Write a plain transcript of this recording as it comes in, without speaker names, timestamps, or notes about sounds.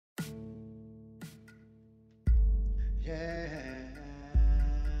Yeah,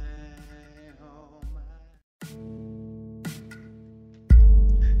 oh my.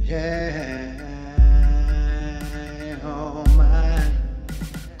 Yeah, oh my.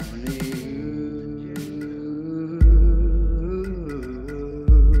 Only you.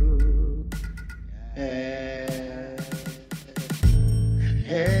 Yeah,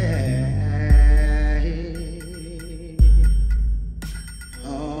 yeah,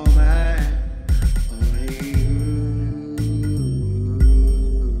 oh my. Only you.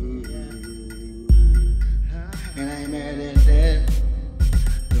 And I ain't mad at that.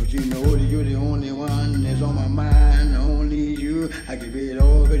 Don't you know that you're the only one that's on my mind? Only you. I give it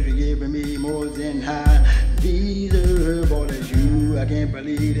all cause you're giving me more than I deserve. All that's you. I can't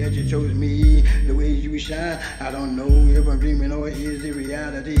believe that you chose me the way you shine. I don't know if I'm dreaming or is it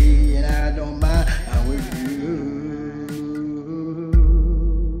reality. And I don't mind. I'm with you.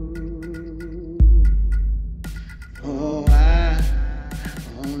 Oh, I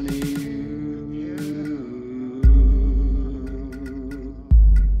only you.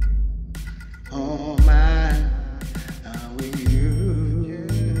 Oh my, I'm with you.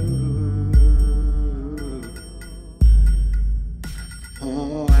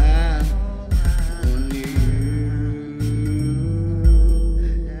 Oh, I only you.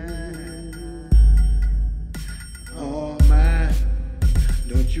 Oh my,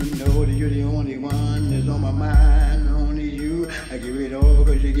 don't you know that you're the only one that's on my mind? Only you. I give it all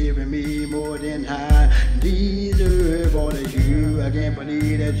cause you're giving me more than I deserve. All that you. I can't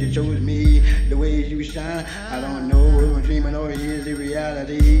believe that you chose me the way you shine. I don't know if I'm dreaming or is it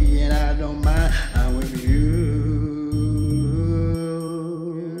reality. And I don't mind. I'm with you.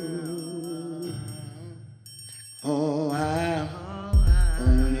 Oh, I'm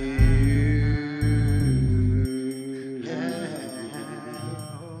only you.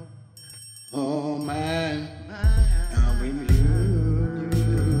 Oh, mine, I'm with you.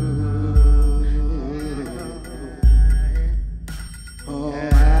 Oh,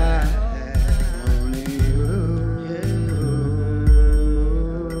 I only you.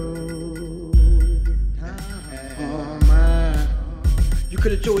 Oh, mine. You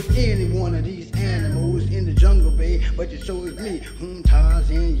could have chose any one of these animals in the jungle, babe, but you chose me.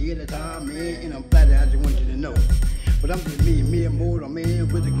 Tarzan, yeah, the Tar man, and I'm glad that I just want you to know. But I'm just me, mere mortal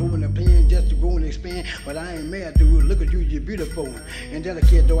man with a growing and plan just to grow and expand. But I ain't mad, dude. Look at you, you're beautiful and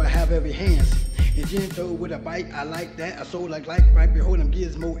delicate, though I have every hand. And gentle with a bite, I like that. A soul like right behold them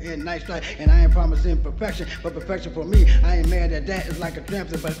gizmo and nice strike. And I ain't promising perfection, but perfection for me. I ain't mad at that. It's like a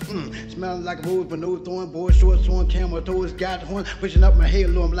tramp, but smelling like a rose but no thorn. Boy, short, sworn, camel toes, got horn, pushing up my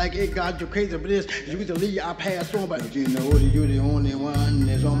halo. I'm like, it God, you crazy for this. Usually I pass on, but you know that you're the only one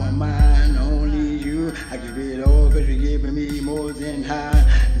that's on my mind. Only you. I give it all cause you're giving me more than I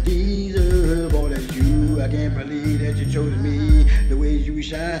deserve. All that's you. I can't believe that you chose me the way you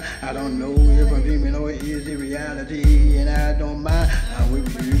shine. I don't know if I'm dreaming or is it reality. And I don't mind. I'm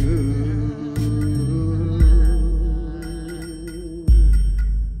with you.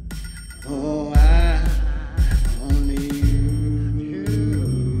 Oh, I only you.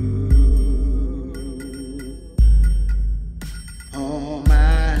 Oh,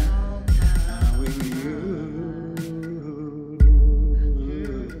 my, I'm with you.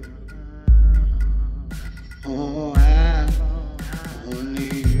 Oh, I only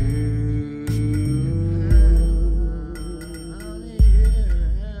you.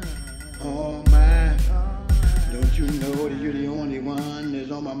 Oh my, don't you know that you're the only one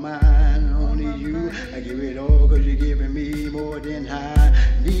that's on my mind? Only you. I give it all cause you're giving me more than I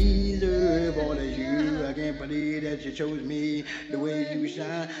deserve. All of you. I can't believe that you chose me the way you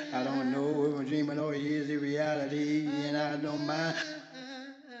shine. I don't know if I'm dreaming or is it reality. And I don't mind.